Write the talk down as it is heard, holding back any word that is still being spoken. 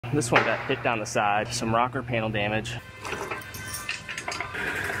This one got hit down the side, some rocker panel damage.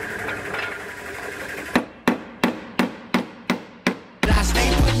 I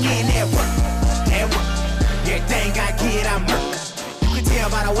stay putting in that work. Everything I get, I'm hurt. You can tell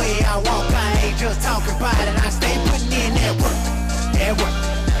by the way I walk, I ain't just talking about it. I stay putting in that work.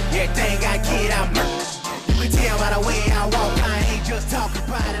 Everything I get, I'm hurt. You can tell by the way I walk, I ain't just talking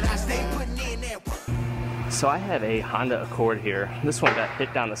about it. I stay putting in that work. So I have a Honda Accord here. This one got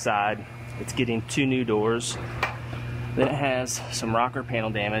hit down the side. It's getting 2 new doors. Then it has some rocker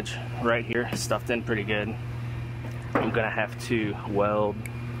panel damage right here, stuffed in pretty good. I'm gonna have to weld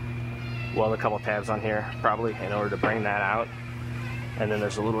a couple tabs on here probably in order to bring that out. And then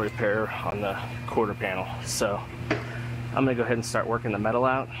there's a little repair on the quarter panel. So I'm gonna go ahead and start working the metal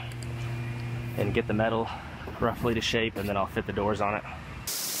out and get the metal roughly to shape, and then I'll fit the doors on it.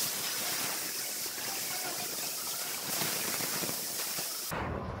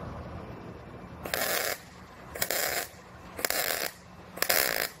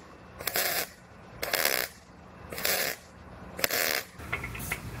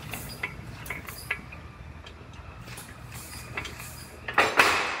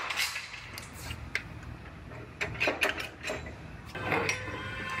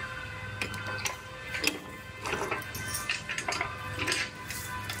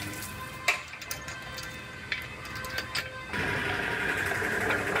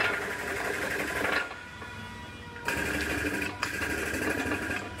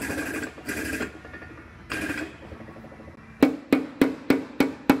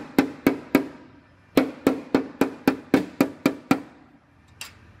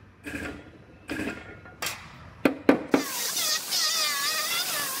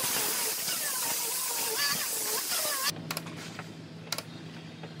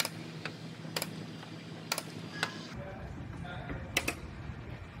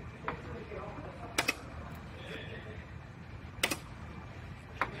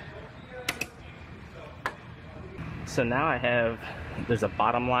 So now there's a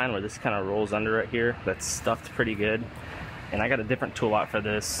bottom line where this kind of rolls under right here that's stuffed pretty good. And I got a different tool out for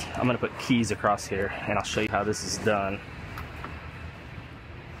this. I'm gonna put keys across here and I'll show you how this is done.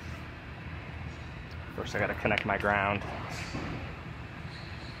 First I gotta connect my ground.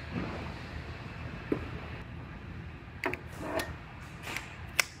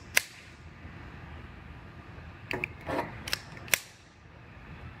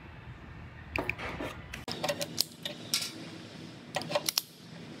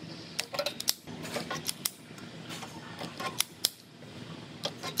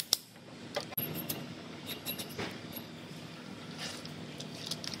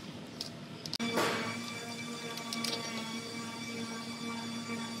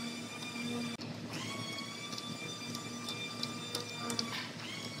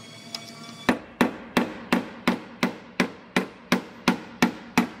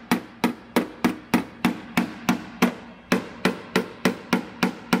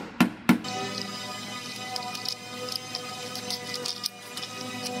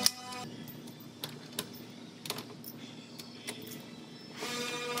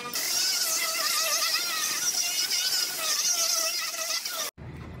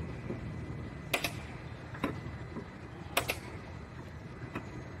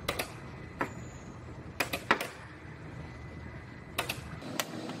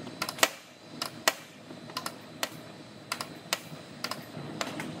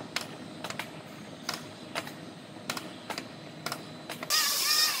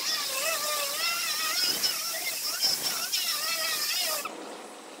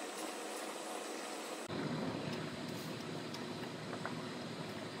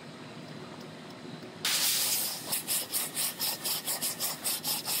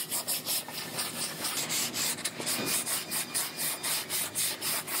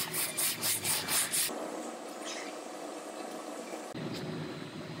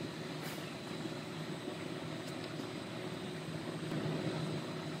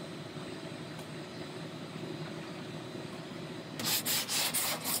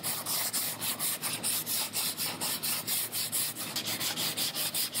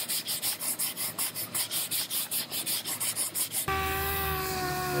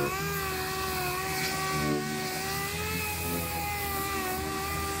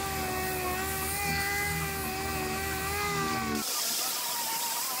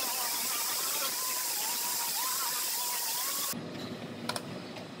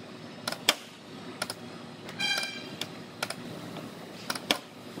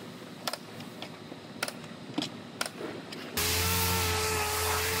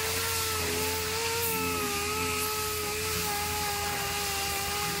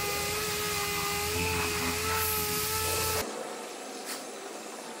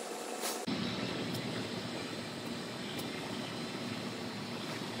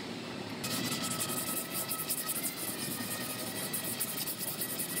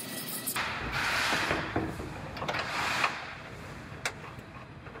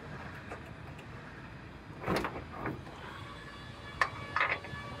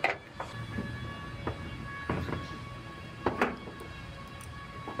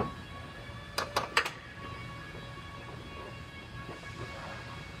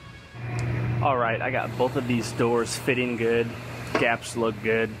 Alright, I got both of these doors fitting good. Gaps look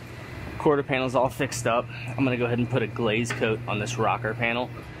good. Quarter panel's all fixed up. I'm gonna go ahead and put a glaze coat on this rocker panel.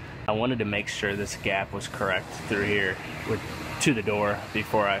 I wanted to make sure this gap was correct through here to the door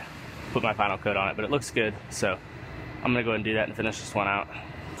before I put my final coat on it, but it looks good, so I'm gonna go ahead and do that and finish this one out.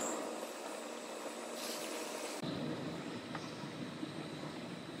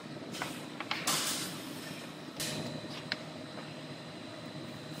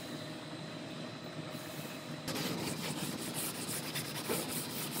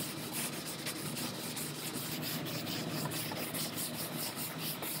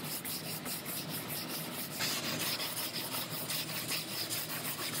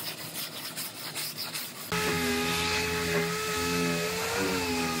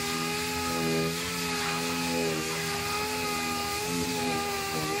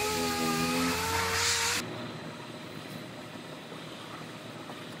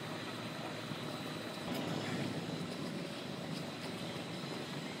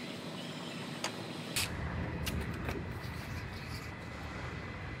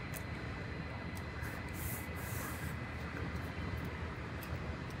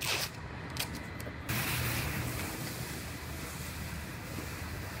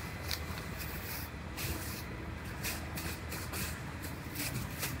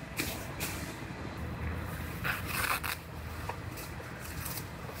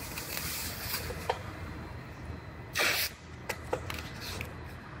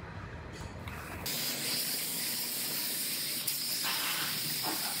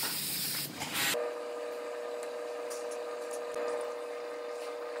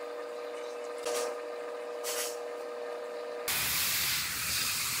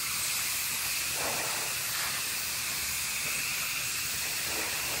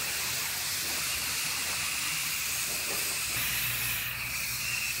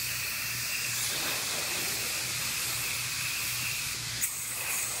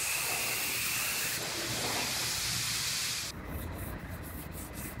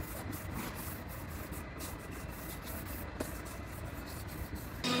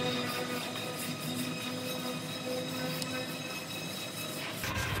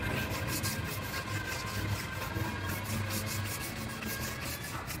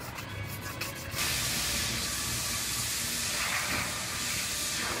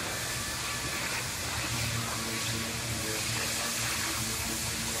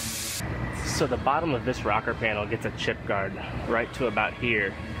 So the bottom of this rocker panel gets a chip guard right to about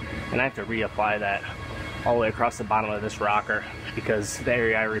here, and I have to reapply that all the way across the bottom of this rocker because the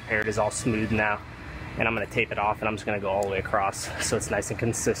area I repaired is all smooth now, and I'm going to tape it off and I'm just going to go all the way across so it's nice and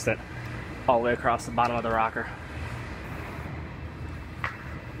consistent all the way across the bottom of the rocker.